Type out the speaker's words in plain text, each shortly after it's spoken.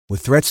With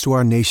threats to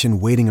our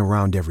nation waiting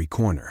around every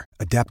corner,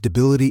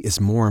 adaptability is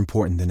more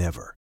important than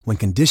ever. When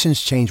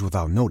conditions change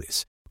without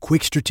notice,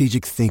 quick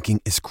strategic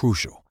thinking is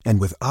crucial.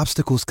 And with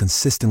obstacles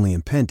consistently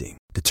impending,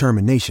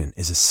 determination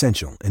is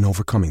essential in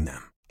overcoming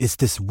them. It's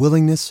this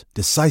willingness,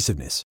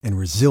 decisiveness, and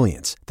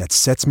resilience that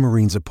sets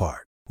Marines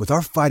apart. With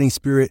our fighting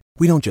spirit,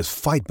 we don't just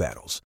fight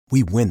battles,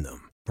 we win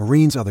them.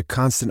 Marines are the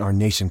constant our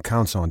nation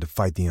counts on to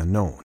fight the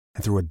unknown.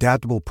 And through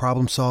adaptable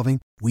problem solving,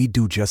 we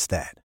do just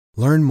that.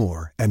 Learn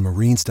more at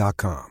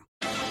marines.com.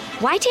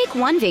 Why take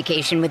one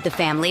vacation with the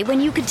family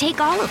when you could take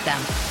all of them?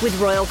 With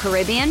Royal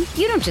Caribbean,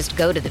 you don't just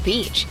go to the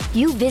beach.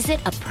 You visit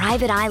a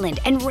private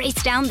island and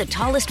race down the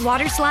tallest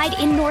water slide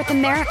in North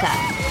America.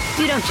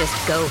 You don't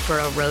just go for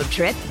a road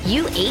trip.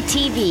 You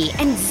ATV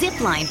and zip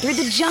line through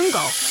the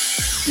jungle.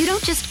 You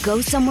don't just go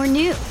somewhere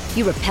new.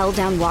 You rappel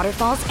down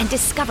waterfalls and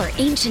discover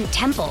ancient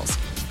temples.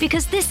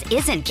 Because this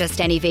isn't just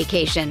any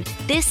vacation.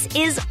 This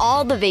is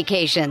all the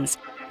vacations.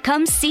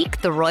 Come seek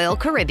the Royal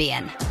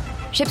Caribbean.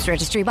 Ships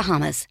Registry,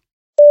 Bahamas.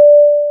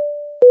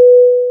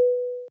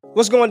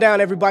 What's going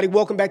down, everybody?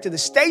 Welcome back to the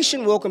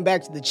station. Welcome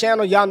back to the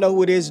channel. Y'all know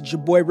who it is. It's your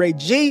boy, Ray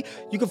G.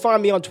 You can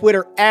find me on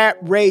Twitter at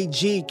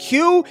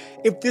RayGQ.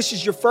 If this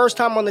is your first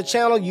time on the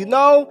channel, you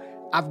know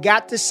I've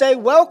got to say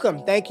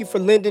welcome. Thank you for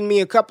lending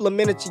me a couple of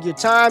minutes of your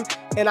time.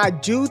 And I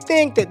do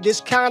think that this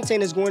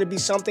content is going to be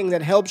something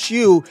that helps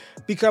you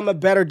become a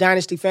better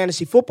Dynasty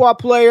Fantasy Football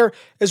player,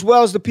 as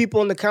well as the people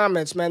in the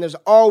comments, man. There's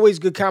always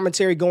good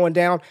commentary going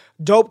down.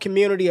 Dope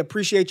community.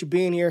 Appreciate you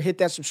being here. Hit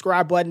that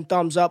subscribe button,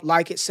 thumbs up,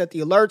 like it, set the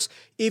alerts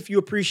if you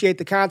appreciate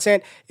the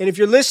content. And if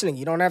you're listening,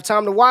 you don't have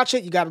time to watch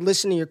it, you got to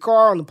listen in your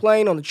car, on the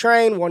plane, on the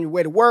train, on your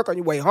way to work, on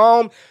your way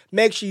home.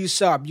 Make sure you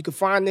sub. You can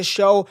find this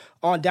show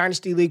on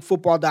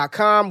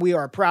dynastyleaguefootball.com. We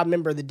are a proud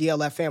member of the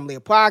DLF family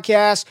of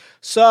podcasts.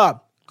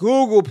 Sub.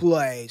 Google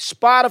Play,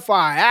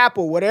 Spotify,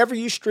 Apple, whatever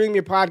you stream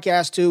your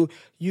podcast to,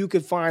 you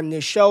can find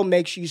this show.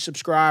 Make sure you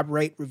subscribe,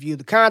 rate, review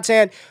the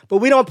content. But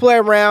we don't play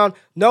around.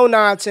 No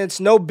nonsense,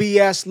 no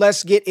BS.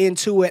 Let's get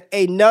into it.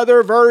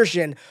 Another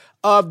version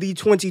of the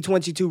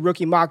 2022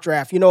 rookie mock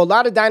draft. You know, a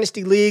lot of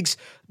dynasty leagues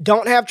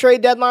don't have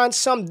trade deadlines.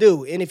 Some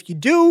do. And if you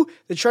do,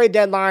 the trade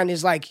deadline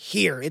is like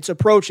here. It's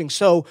approaching.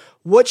 So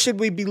what should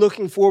we be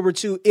looking forward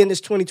to in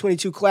this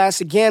 2022 class?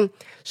 Again,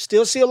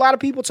 still see a lot of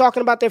people talking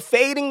about they're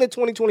fading the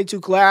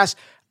 2022 class.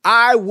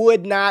 I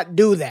would not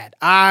do that.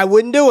 I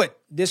wouldn't do it.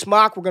 This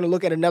mock, we're going to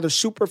look at another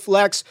super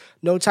flex,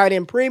 no tight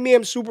end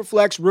premium, super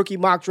flex rookie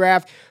mock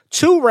draft,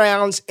 2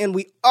 rounds, and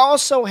we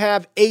also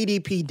have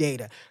ADP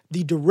data.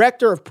 The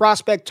director of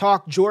Prospect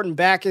Talk, Jordan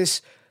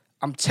Backus,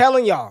 I'm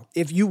telling y'all,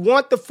 if you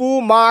want the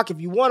full mock,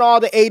 if you want all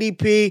the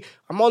ADP,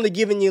 I'm only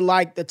giving you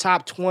like the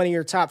top 20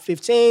 or top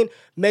 15.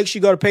 Make sure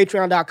you go to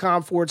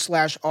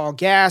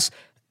patreon.com/allgas.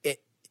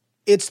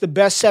 It's the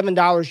best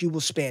 $7 you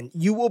will spend.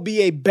 You will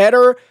be a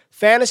better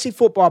fantasy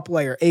football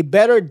player, a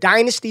better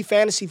dynasty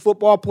fantasy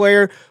football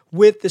player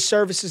with the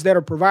services that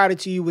are provided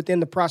to you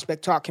within the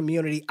Prospect Talk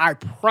community. I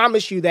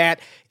promise you that.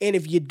 And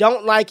if you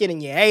don't like it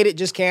and you hate it,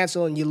 just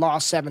cancel and you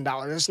lost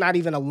 $7. It's not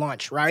even a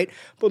lunch, right?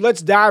 But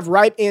let's dive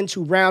right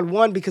into round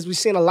 1 because we've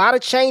seen a lot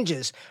of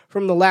changes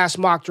from the last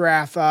mock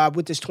draft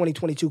with this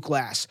 2022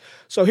 class.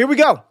 So here we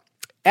go.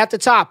 At the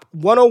top,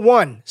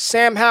 101,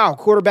 Sam Howell,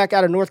 quarterback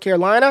out of North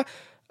Carolina.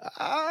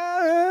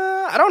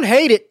 I don't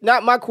hate it.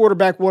 Not my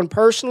quarterback one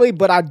personally,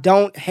 but I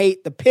don't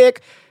hate the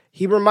pick.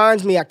 He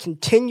reminds me, I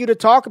continue to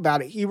talk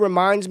about it, he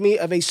reminds me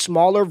of a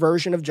smaller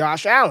version of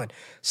Josh Allen.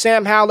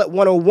 Sam Howell at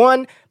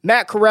 101,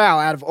 Matt Corral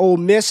out of Ole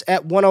Miss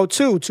at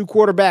 102. 2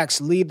 quarterbacks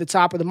leave the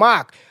top of the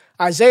mock.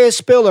 Isaiah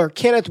Spiller,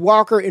 Kenneth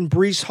Walker, and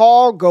Breece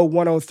Hall go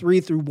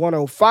 103 through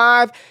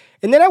 105.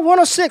 And then at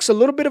 106, a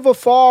little bit of a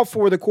fall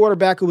for the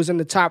quarterback who was in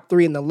the top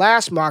 3 in the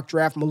last mock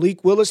draft,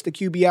 Malik Willis, the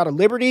QB out of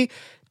Liberty.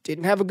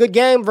 Didn't have a good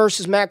game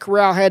versus Matt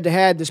Corral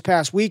head-to-head this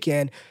past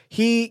weekend.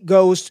 He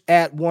goes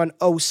at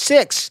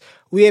 106.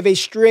 We have a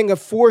string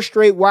of 4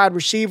 straight wide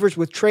receivers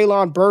with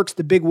Treylon Burks,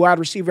 the big wide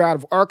receiver out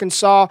of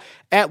Arkansas,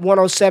 at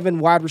 107,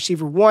 wide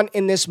receiver 1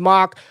 in this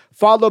mock,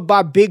 followed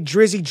by big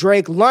Drizzy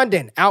Drake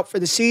London, out for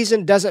the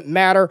season. Doesn't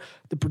matter.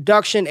 The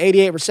production,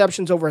 88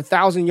 receptions, over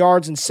 1,000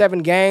 yards in 7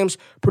 games,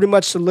 pretty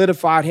much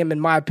solidified him, in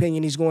my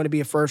opinion. He's going to be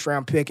a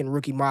first-round pick in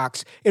rookie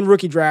mocks, in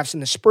rookie drafts in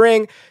the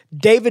spring.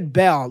 David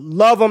Bell,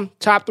 love him.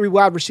 Top 3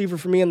 wide receiver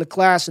for me in the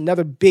class.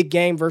 Another big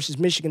game versus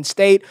Michigan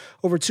State,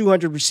 over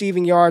 200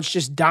 receiving yards,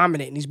 just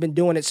dominant. And he's been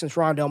doing it since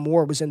Rondale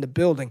Moore was in the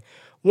building.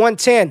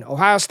 110,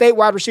 Ohio State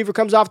wide receiver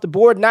comes off the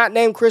board, not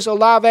named Chris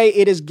Olave.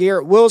 It is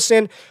Garrett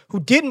Wilson, who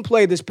didn't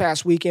play this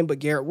past weekend, but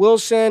Garrett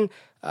Wilson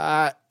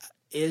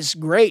is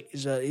great.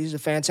 He's a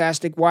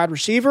fantastic wide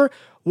receiver.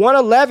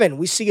 111,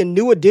 we see a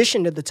new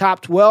addition to the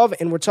top 12,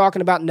 and we're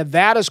talking about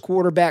Nevada's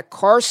quarterback,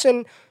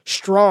 Carson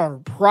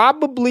Strong,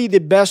 probably the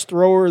best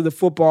thrower of the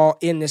football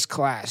in this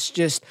class.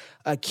 Just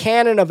a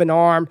cannon of an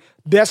arm,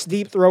 best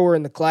deep thrower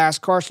in the class,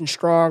 Carson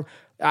Strong.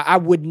 I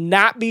would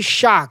not be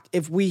shocked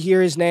if we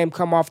hear his name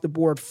come off the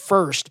board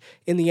first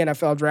in the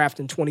NFL draft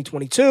in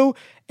 2022.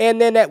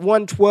 And then at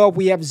 112,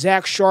 we have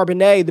Zach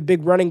Charbonnet, the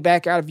big running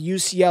back out of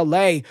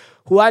UCLA,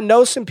 who I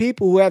know some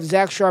people who have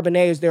Zach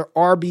Charbonnet as their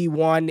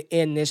RB1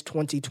 in this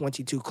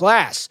 2022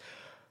 class.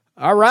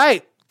 All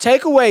right,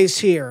 takeaways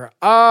here.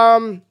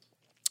 The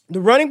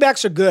running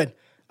backs are good.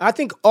 I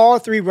think all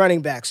three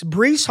running backs,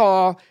 Breece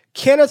Hall,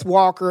 Kenneth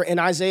Walker, and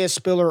Isaiah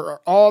Spiller,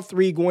 are all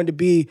three going to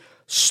be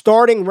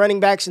starting running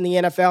backs in the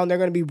NFL, and they're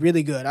going to be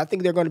really good. I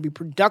think they're going to be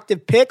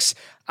productive picks.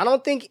 I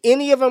don't think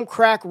any of them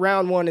crack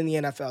round one in the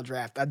NFL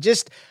draft.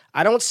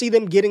 I don't see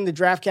them getting the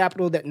draft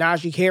capital that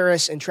Najee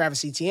Harris and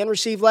Travis Etienne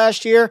received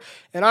last year.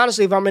 And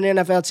honestly, if I'm an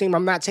NFL team,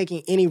 I'm not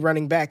taking any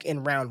running back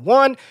in round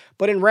one.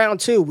 But in round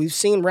two, we've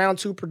seen round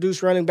two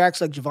produce running backs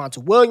like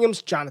Javonte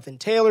Williams, Jonathan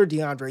Taylor,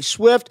 DeAndre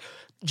Swift,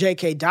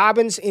 J.K.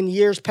 Dobbins in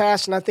years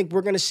past, and I think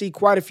we're going to see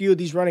quite a few of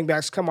these running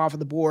backs come off of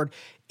the board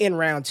in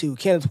round two.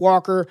 Kenneth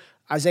Walker,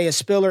 Isaiah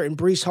Spiller, and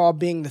Breece Hall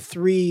being the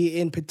three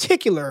in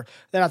particular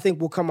that I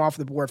think will come off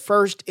the board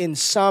first in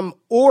some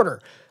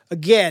order.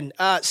 Again,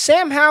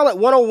 Sam Howell at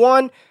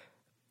 101,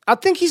 I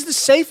think he's the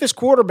safest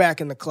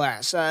quarterback in the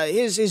class.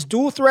 His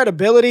dual threat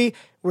ability,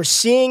 we're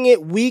seeing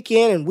it week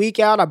in and week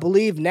out. I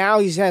believe now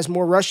he has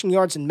more rushing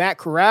yards than Matt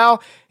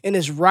Corral and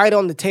is right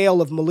on the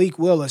tail of Malik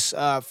Willis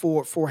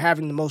for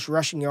having the most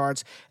rushing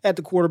yards at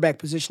the quarterback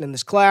position in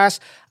this class.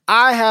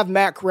 I have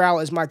Matt Corral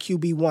as my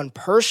QB1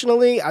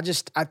 personally.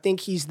 I think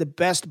he's the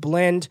best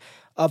blend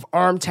of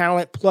arm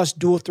talent plus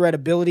dual threat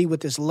ability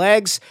with his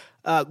legs.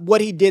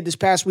 What he did this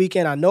past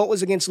weekend, I know it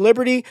was against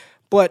Liberty,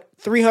 but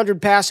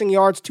 300 passing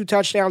yards, 2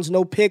 touchdowns,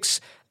 no picks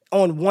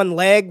on one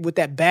leg with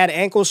that bad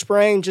ankle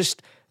sprain,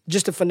 just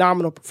a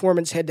phenomenal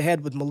performance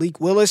head-to-head with Malik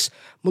Willis.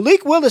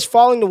 Malik Willis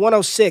falling to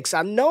 106.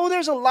 I know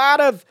there's a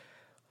lot of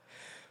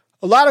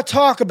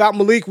talk about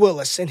Malik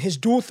Willis and his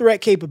dual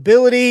threat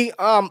capability.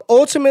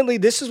 Ultimately,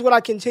 this is what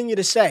I continue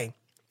to say.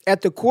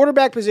 At the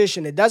quarterback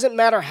position, it doesn't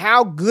matter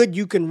how good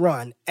you can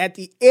run. At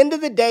the end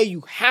of the day,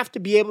 you have to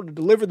be able to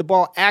deliver the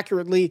ball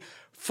accurately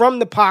from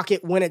the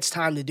pocket when it's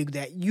time to do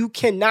that. You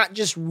cannot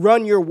just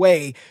run your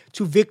way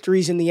to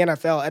victories in the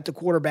NFL at the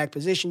quarterback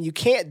position. You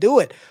can't do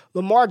it.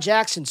 Lamar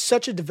Jackson's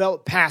such a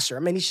developed passer. I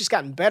mean, he's just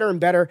gotten better and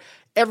better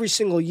every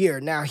single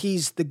year. Now,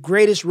 he's the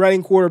greatest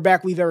running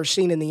quarterback we've ever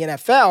seen in the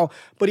NFL,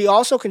 but he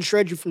also can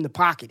shred you from the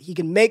pocket. He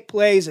can make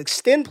plays,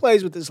 extend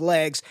plays with his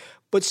legs,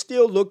 but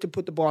still look to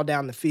put the ball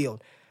down the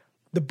field.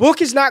 The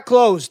book is not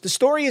closed. The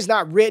story is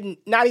not written,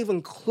 not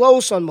even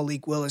close on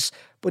Malik Willis,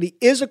 but he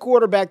is a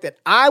quarterback that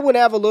I would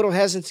have a little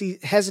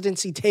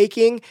hesitancy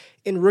taking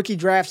in rookie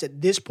drafts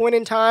at this point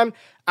in time.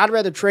 I'd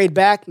rather trade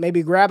back,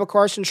 maybe grab a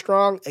Carson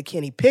Strong, a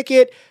Kenny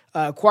Pickett,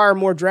 acquire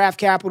more draft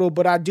capital,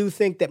 but I do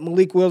think that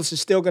Malik Willis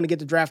is still going to get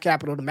the draft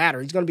capital to matter.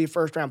 He's going to be a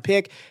first-round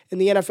pick in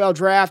the NFL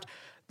draft.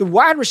 The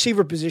wide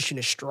receiver position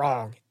is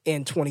strong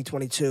in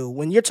 2022.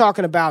 When you're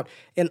talking about,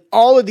 and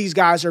all of these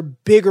guys are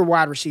bigger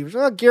wide receivers.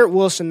 Well, Garrett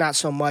Wilson, not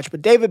so much,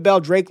 but David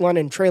Bell, Drake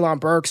London, and Treylon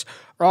Burks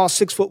are all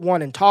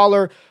 6'1" and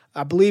taller.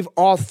 I believe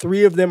all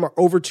three of them are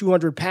over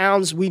 200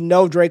 pounds. We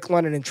know Drake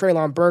London and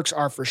Treylon Burks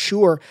are for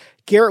sure.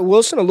 Garrett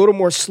Wilson, a little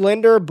more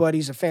slender, but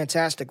he's a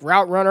fantastic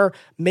route runner,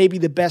 maybe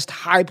the best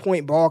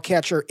high-point ball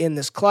catcher in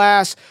this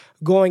class,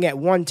 going at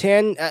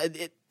 110.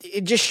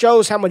 It just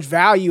shows how much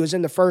value is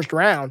in the first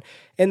round.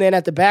 And then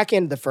at the back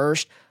end of the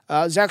first,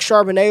 Zach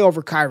Charbonnet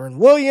over Kyron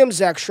Williams,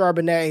 Zach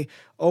Charbonnet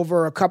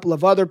over a couple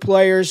of other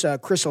players,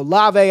 Chris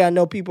Olave. I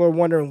know people are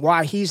wondering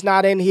why he's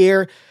not in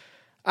here.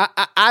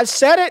 I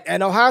said it,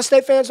 and Ohio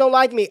State fans don't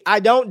like me. I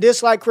don't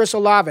dislike Chris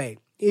Olave.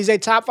 He's a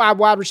top 5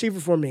 wide receiver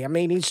for me. I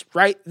mean, he's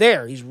right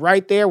there. He's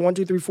right there, 1,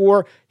 2, 3,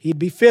 4. He'd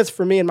be 5th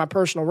for me in my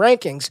personal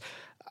rankings.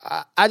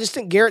 I just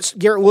think Garrett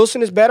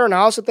Wilson is better, and I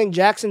also think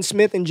Jackson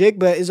Smith and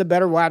Jigba is a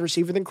better wide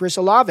receiver than Chris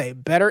Olave,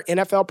 better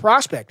NFL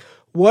prospect.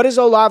 What is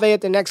Olave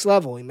at the next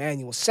level?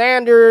 Emmanuel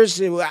Sanders?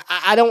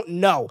 I don't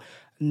know.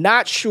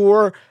 Not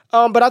sure,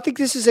 but I think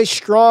this is a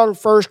strong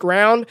first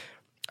round.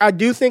 I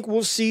do think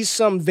we'll see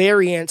some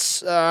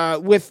variance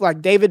with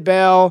like David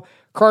Bell,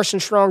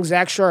 Carson Strong,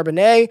 Zach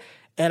Charbonnet,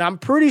 and I'm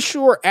pretty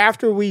sure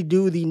after we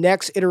do the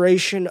next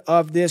iteration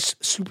of this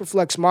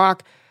Superflex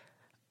mock,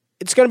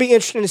 it's going to be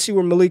interesting to see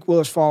where Malik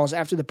Willis falls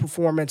after the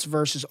performance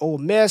versus Ole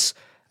Miss.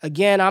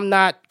 Again, I'm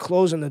not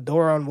closing the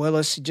door on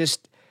Willis. He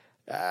just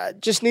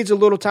needs a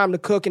little time to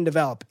cook and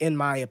develop, in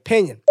my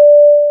opinion.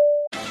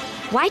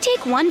 Why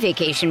take one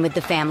vacation with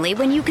the family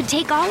when you could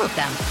take all of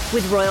them?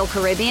 With Royal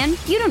Caribbean,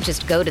 you don't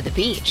just go to the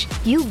beach.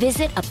 You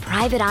visit a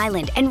private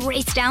island and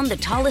race down the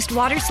tallest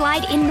water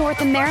slide in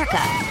North America.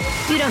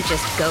 You don't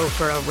just go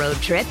for a road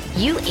trip.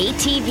 You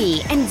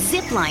ATV and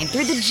zip line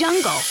through the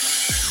jungle.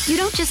 You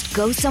don't just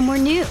go somewhere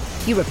new.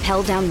 You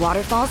rappel down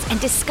waterfalls and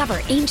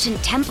discover ancient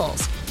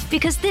temples.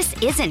 Because this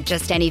isn't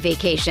just any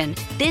vacation.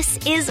 This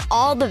is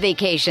all the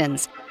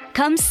vacations.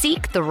 Come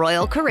seek the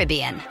Royal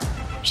Caribbean.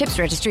 Ships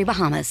Registry,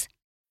 Bahamas.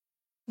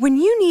 When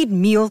you need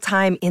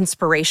mealtime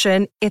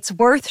inspiration, it's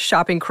worth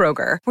shopping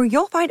Kroger, where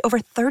you'll find over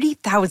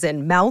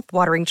 30,000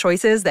 mouth-watering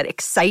choices that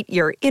excite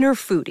your inner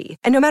foodie.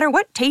 And no matter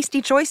what tasty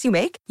choice you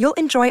make, you'll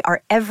enjoy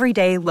our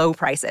everyday low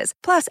prices,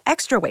 plus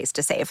extra ways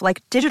to save,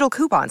 like digital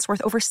coupons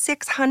worth over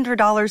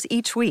 $600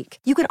 each week.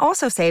 You can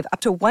also save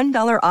up to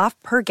 $1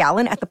 off per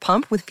gallon at the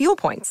pump with fuel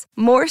points.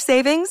 More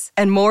savings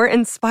and more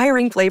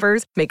inspiring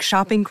flavors make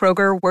shopping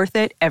Kroger worth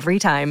it every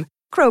time.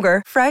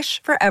 Kroger,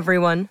 fresh for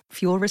everyone.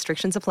 Fuel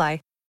restrictions apply.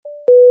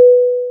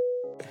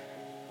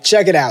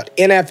 Check it out.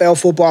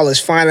 NFL football is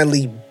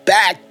finally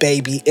back,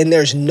 baby, and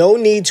there's no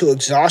need to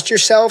exhaust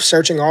yourself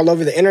searching all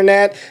over the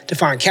internet to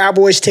find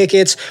Cowboys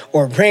tickets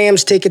or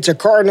Rams tickets or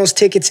Cardinals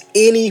tickets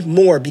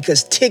anymore,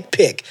 because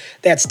TickPick,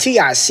 that's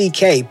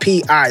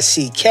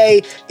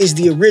TickPick, is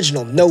the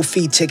original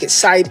no-fee ticket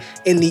site,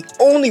 and the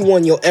only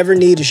one you'll ever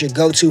need is your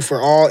go-to for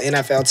all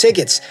NFL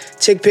tickets.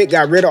 TickPick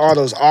got rid of all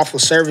those awful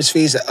service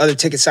fees that other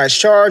ticket sites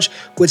charge,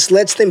 which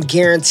lets them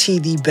guarantee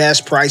the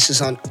best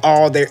prices on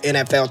all their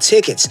NFL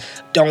tickets.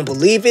 Don't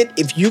believe it?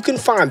 If you can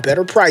find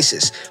better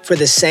prices for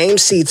the same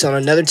seats on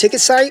another ticket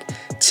site,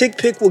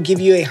 TickPick will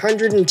give you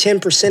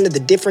 110% of the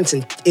difference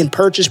in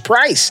purchase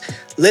price.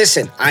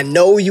 Listen, I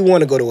know you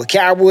want to go to a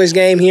Cowboys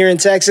game here in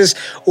Texas,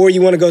 or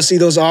you want to go see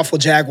those awful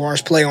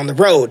Jaguars play on the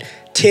road.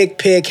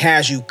 TickPick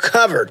has you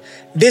covered.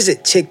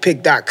 Visit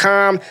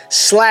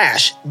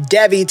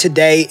TickPick.com/Devi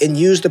today and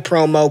use the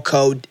promo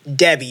code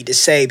Devi to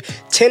save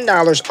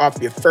 $10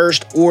 off your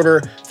first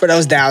order for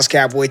those Dallas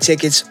Cowboy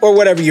tickets or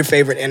whatever your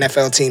favorite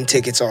NFL team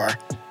tickets are.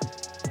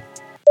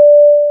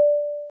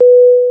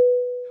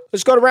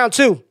 Let's go to round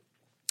two.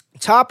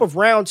 Top of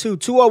round two,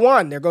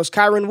 201. There goes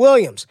Kyron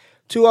Williams.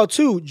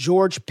 202,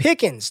 George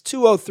Pickens.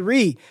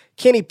 203,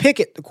 Kenny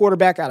Pickett, the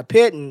quarterback out of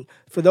Pitt. And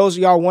for those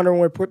of y'all wondering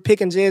where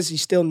Pickens is,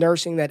 he's still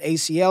nursing that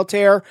ACL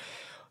tear.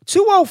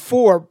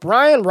 204,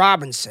 Brian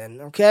Robinson,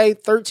 okay?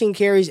 13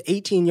 carries,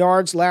 18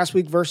 yards last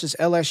week versus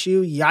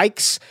LSU.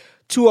 Yikes.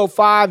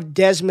 205,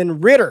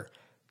 Desmond Ridder.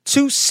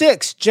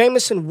 206,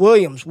 Jamison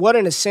Williams. What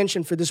an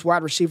ascension for this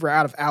wide receiver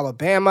out of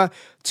Alabama.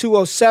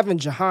 207,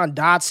 Jahan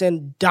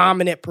Dotson.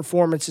 Dominant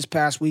performance this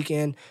past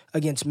weekend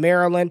against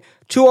Maryland.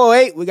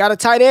 208, we got a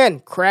tight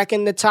end.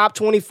 Cracking the top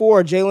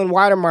 24, Jalen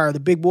Weidemeyer, the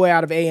big boy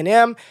out of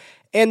A&M.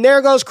 And there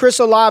goes Chris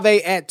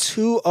Olave at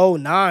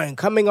 209.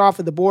 Coming off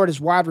of the board as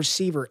wide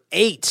receiver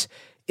 8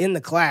 in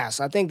the class.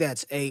 I think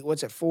that's 8.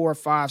 What's it, 4,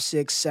 5,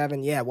 6,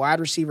 7? Yeah, wide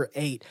receiver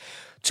 8.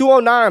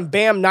 209,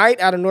 Bam Knight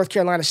out of North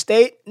Carolina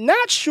State.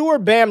 Not sure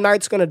Bam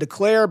Knight's going to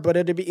declare, but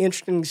it'll be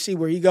interesting to see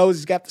where he goes.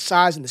 He's got the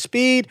size and the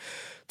speed.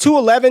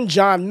 211,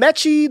 John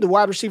Mechie, the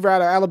wide receiver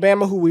out of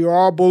Alabama, who we are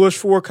all bullish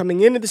for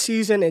coming into the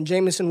season, and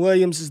Jamison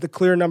Williams is the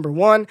clear number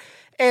 1.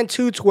 And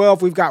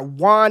 212, we've got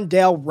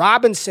Wan'Dale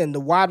Robinson,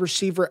 the wide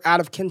receiver out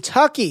of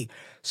Kentucky.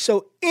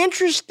 So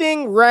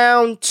interesting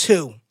round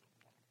 2.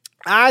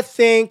 I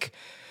think,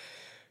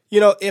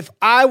 if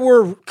I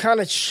were kind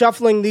of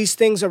shuffling these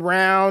things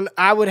around,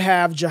 I would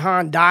have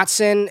Jahan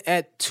Dotson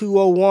at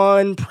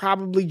 201.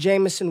 Probably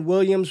Jamison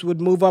Williams would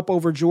move up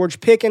over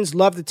George Pickens.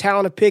 Love the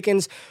talent of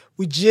Pickens.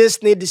 We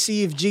just need to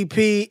see if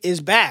GP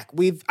is back.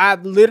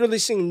 I've literally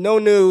seen no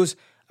news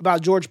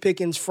about George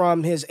Pickens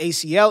from his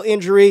ACL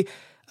injury.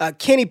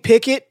 Kenny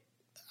Pickett,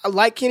 I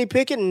like Kenny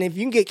Pickett, and if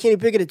you can get Kenny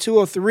Pickett at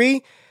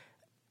 203,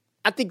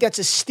 I think that's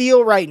a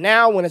steal right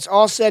now. When it's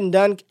all said and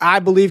done, I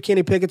believe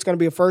Kenny Pickett's going to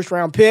be a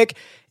first-round pick.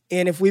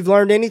 And if we've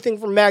learned anything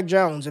from Mac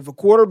Jones, if a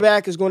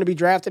quarterback is going to be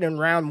drafted in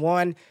round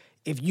 1,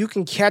 if you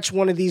can catch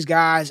one of these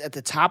guys at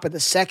the top of the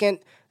second,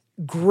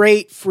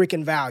 great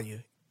freaking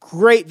value.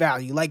 Great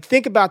value. Like,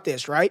 think about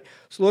this, right?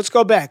 So let's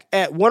go back.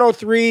 At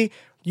 103,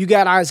 you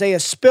got Isaiah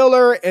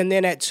Spiller, and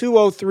then at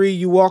 203,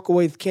 you walk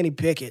away with Kenny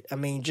Pickett. I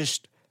mean,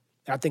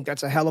 I think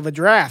that's a hell of a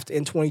draft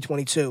in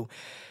 2022.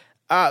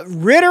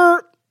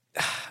 Ridder,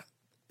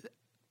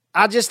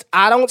 I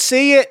don't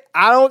see it.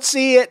 I don't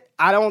see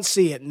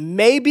it.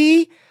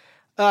 Maybe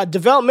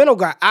developmental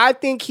guy. I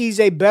think he's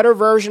a better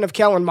version of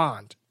Kellen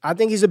Mond. That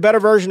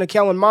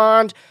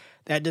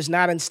does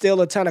not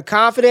instill a ton of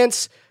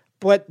confidence,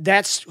 but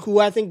that's who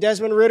I think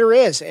Desmond Ridder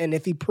is. And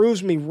if he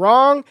proves me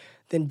wrong,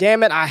 then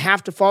damn it, I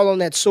have to fall on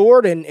that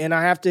sword and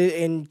I have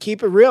to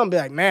keep it real and be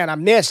like, man, I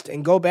missed,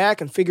 and go back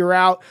and figure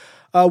out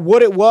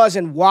what it was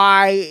and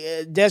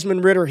why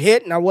Desmond Ridder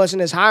hit, and I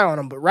wasn't as high on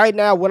him. But right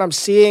now, what I'm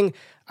seeing,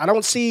 I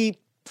don't see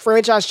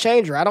franchise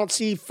changer. I don't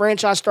see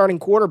franchise starting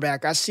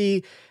quarterback. I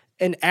see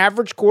an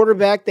average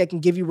quarterback that can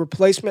give you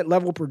replacement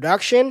level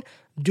production,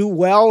 do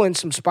well in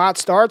some spot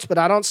starts, but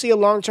I don't see a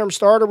long-term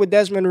starter with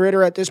Desmond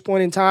Ridder at this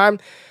point in time.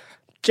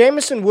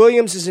 Jamison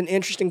Williams is an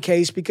interesting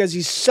case because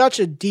he's such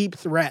a deep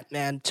threat,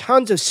 man.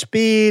 Tons of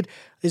speed,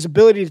 his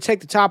ability to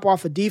take the top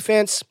off of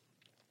defense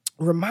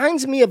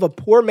reminds me of a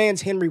poor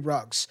man's Henry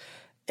Ruggs.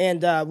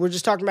 And we're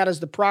just talking about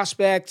as the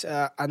prospect.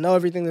 I know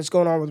everything that's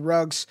going on with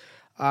Ruggs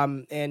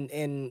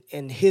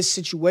and his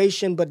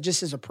situation, but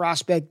just as a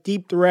prospect,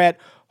 deep threat,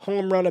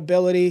 home run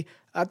ability.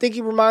 I think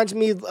he reminds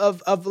me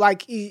of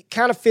like, he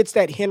kind of fits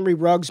that Henry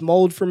Ruggs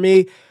mold for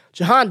me.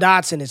 Jahan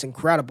Dotson is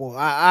incredible.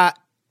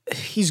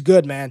 he's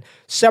good, man.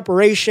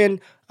 Separation,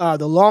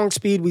 the long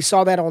speed, we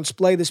saw that on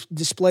display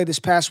this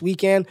past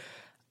weekend.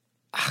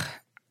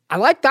 I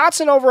like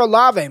Dotson over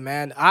Olave,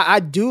 man. I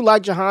do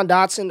like Jahan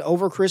Dotson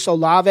over Chris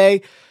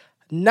Olave.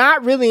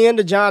 Not really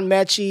into John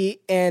Mechie,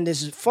 and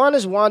as fun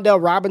as Wan'Dale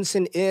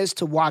Robinson is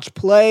to watch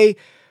play,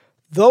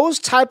 those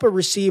type of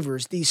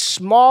receivers, these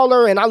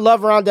smaller, and I love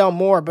Rondale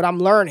Moore, but I'm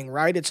learning,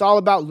 right? It's all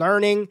about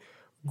learning,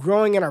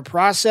 growing in our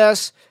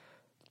process.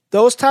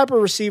 Those type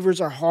of receivers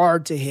are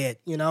hard to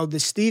hit. You know, the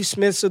Steve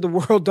Smiths of the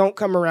world don't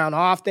come around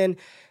often.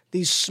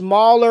 These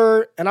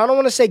smaller, and I don't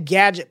want to say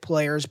gadget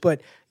players, but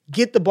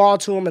get the ball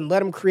to them and let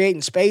them create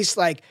in space.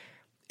 Like,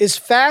 as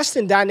fast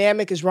and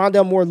dynamic as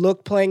Rondale Moore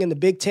looked playing in the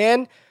Big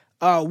Ten,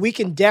 we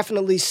can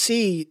definitely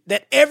see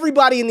that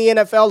everybody in the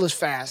NFL is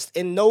fast.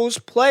 And those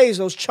plays,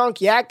 those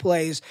chunk yak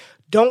plays,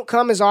 don't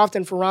come as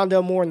often for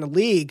Rondale Moore in the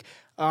league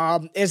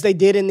as they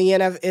did in the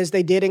NFL, as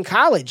they did in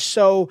college.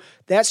 So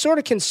that sort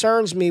of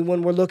concerns me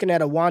when we're looking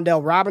at a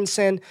Wan'Dale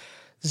Robinson.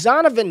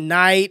 Zonovan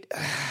Knight,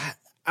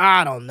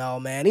 I don't know,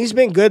 man. He's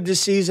been good this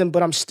season,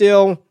 but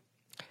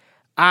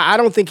I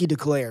don't think he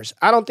declares.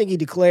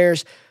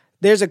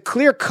 There's a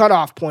clear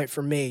cutoff point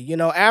for me. You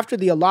know, after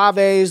the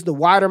Olaves, the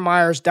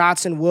Weidermeyers,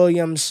 Dotson,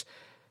 Williams,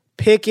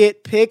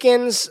 Pickett,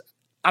 Pickens,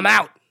 I'm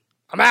out.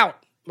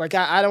 Like,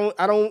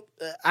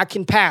 I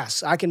can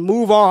pass. I can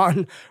move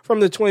on from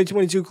the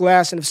 2022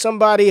 class. And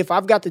if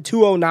I've got the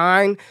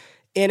 209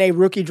 in a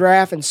rookie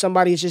draft and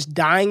somebody is just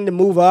dying to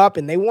move up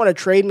and they want to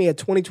trade me a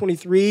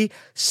 2023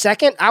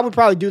 second, I would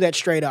probably do that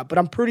straight up. But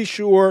I'm pretty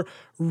sure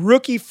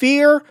rookie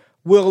fear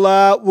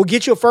will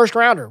get you a first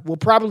rounder. We'll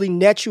probably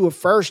net you a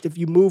first if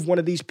you move one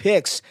of these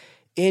picks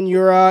in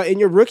your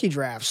rookie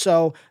draft.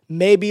 So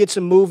maybe it's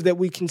a move that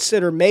we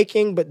consider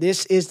making, but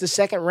this is the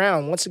second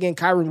round. Once again,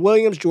 Kyron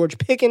Williams, George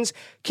Pickens,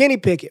 Kenny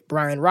Pickett,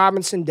 Brian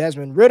Robinson,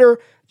 Desmond Ridder,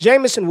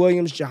 Jamison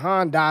Williams,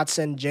 Jahan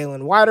Dotson,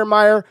 Jalen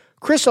Weidermeyer,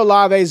 Chris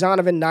Olave,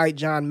 Zonovan Knight,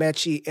 John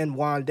Mechie, and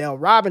Wan'Dale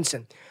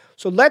Robinson.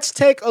 So let's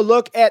take a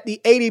look at the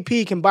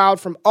ADP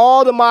compiled from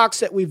all the mocks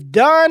that we've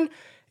done.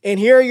 And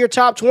here are your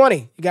top 20.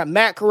 You got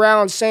Matt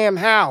Corral and Sam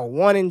Howell,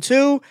 1 and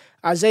 2.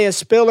 Isaiah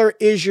Spiller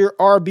is your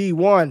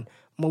RB1.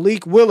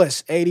 Malik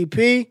Willis,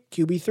 ADP,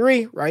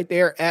 QB3, right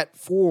there at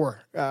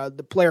 4.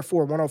 The player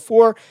 4,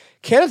 104.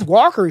 Kenneth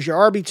Walker is your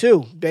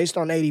RB2, based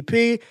on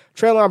ADP.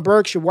 Treylon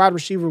Burks, your wide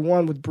receiver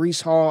 1, with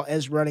Breece Hall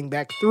as running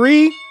back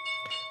 3.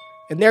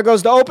 And there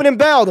goes the opening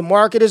bell. The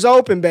market is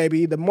open,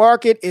 baby. The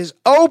market is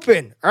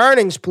open.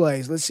 Earnings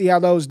plays. Let's see how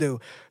those do.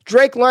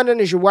 Drake London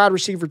is your wide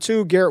receiver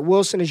 2. Garrett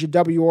Wilson is your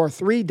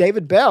WR3.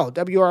 David Bell,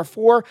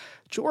 WR4.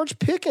 George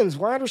Pickens,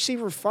 wide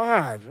receiver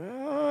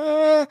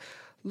 5.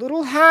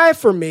 Little high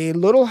for me.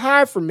 And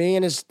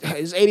his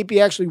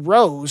ADP actually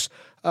rose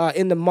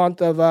in the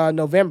month of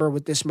November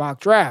with this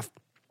mock draft.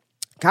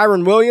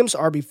 Kyron Williams,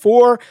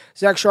 RB4.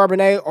 Zach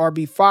Charbonnet,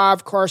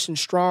 RB5. Carson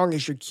Strong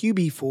is your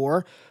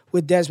QB4,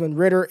 with Desmond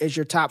Ridder as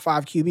your top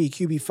 5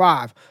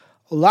 QB5.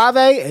 Olave,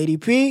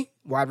 ADP,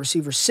 wide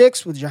receiver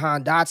 6, with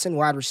Jahan Dotson,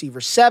 wide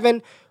receiver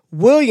 7.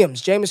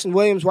 Jamison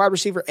Williams, wide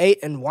receiver 8,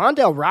 and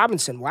Wan'Dale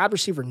Robinson, wide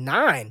receiver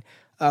 9,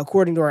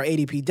 according to our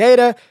ADP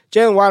data.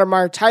 Jalen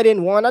Weidermeyer, tight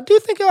end 1. I do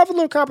think he'll have a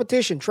little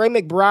competition. Trey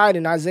McBride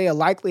and Isaiah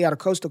Likely out of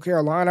Coastal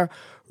Carolina,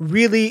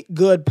 really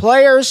good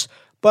players.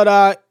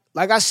 But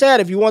like I said,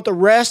 if you want the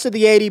rest of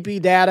the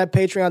ADP data,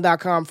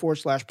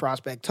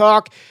 patreon.com/prospect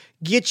talk,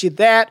 get you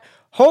that.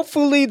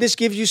 Hopefully, this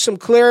gives you some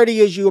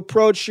clarity as you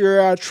approach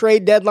your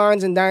trade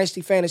deadlines in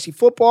Dynasty Fantasy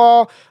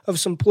Football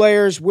of some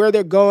players, where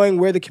they're going,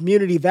 where the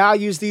community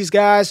values these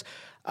guys.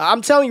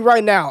 I'm telling you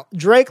right now,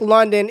 Drake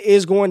London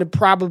is going to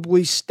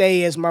probably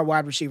stay as my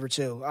wide receiver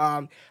 2.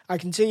 I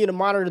continue to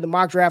monitor the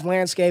mock draft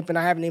landscape, and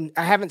I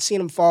haven't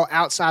seen him fall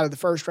outside of the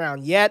first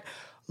round yet.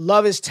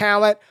 Love his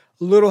talent.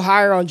 A little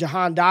higher on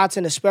Jahan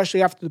Dotson,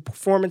 especially after the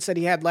performance that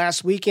he had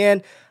last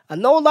weekend. I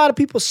know a lot of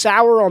people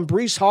sour on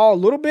Breece Hall a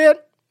little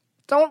bit.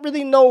 Don't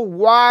really know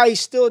why. He's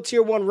still a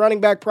tier 1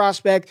 running back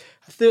prospect.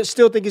 I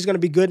still think he's going to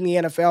be good in the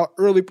NFL.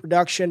 Early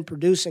production,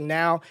 producing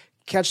now.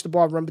 Catch the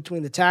ball, run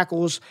between the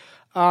tackles.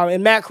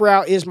 And Matt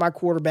Corral is my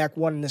quarterback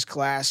 1 in this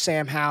class.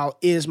 Sam Howell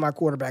is my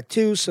quarterback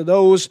 2. So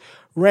those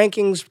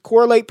rankings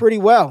correlate pretty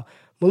well.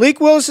 Malik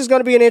Willis is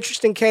going to be an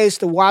interesting case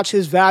to watch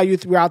his value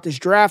throughout this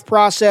draft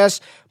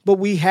process, but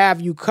we have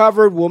you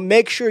covered. We'll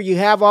make sure you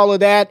have all of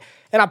that.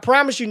 And I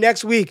promise you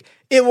next week,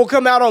 it will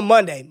come out on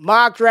Monday,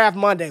 Mock Draft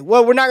Monday.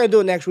 Well, we're not going to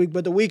do it next week,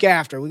 but the week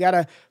after. We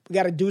gotta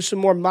do some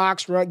more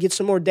mocks, get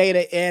some more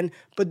data in,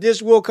 but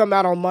this will come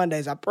out on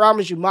Mondays. I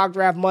promise you, Mock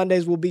Draft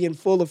Mondays will be in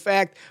full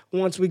effect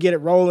once we get it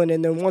rolling,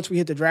 and then once we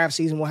hit the draft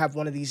season, we'll have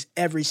one of these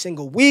every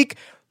single week.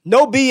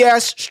 No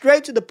BS,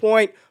 straight to the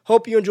point.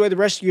 Hope you enjoy the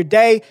rest of your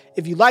day.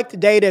 If you like the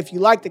data, if you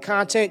like the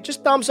content,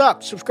 just thumbs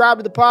up. Subscribe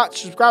to the podcast,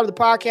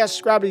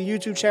 subscribe to the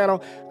YouTube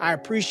channel. I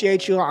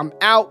appreciate you. I'm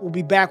out. We'll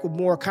be back with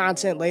more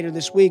content later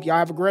this week. Y'all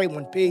have a great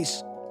one.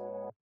 Peace.